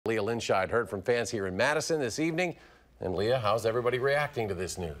Leah Linscheid heard from fans here in Madison this evening. And Leah, how's everybody reacting to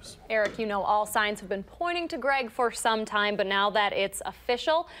this news? Eric, you know all signs have been pointing to Greg for some time, but now that it's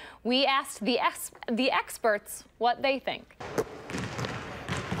official, we asked the experts what they think.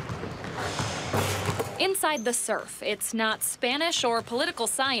 Inside the surf, it's not Spanish or political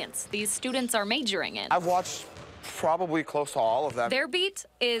science these students are majoring in. I've watched probably close to all of them. Their beat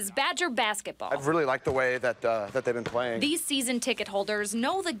is Badger basketball. I've really liked the way that they've been playing. These season ticket holders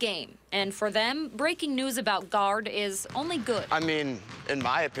know the game, and for them, breaking news about Gard is only good. I mean, in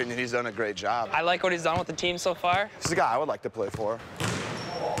my opinion, he's done a great job. I like what he's done with the team so far. He's a guy I would like to play for.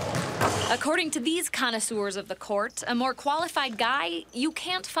 According to these connoisseurs of the court, a more qualified guy you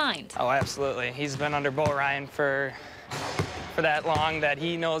can't find. Oh, absolutely. He's been under Bo Ryan for that long that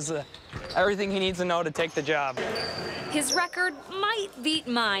he knows everything he needs to know to take the job. His record might beat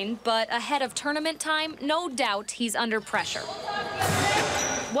mine, but ahead of tournament time, no doubt he's under pressure.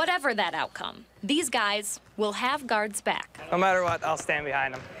 Whatever that outcome, these guys will have Gard's back. No matter what, I'll stand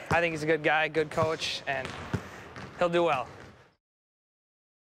behind him. I think he's a good guy, good coach, and he'll do well.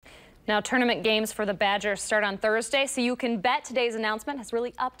 Now, tournament games for the Badgers start on Thursday, so you can bet today's announcement has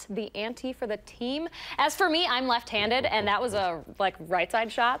really upped the ante for the team. As for me, I'm left-handed, and that was a right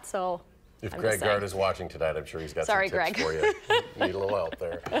side shot, so if Greg Gard is watching tonight, I'm sure he's got some tips Greg. for you. Need a little help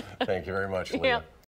there. Thank you very much, Leah. Yeah.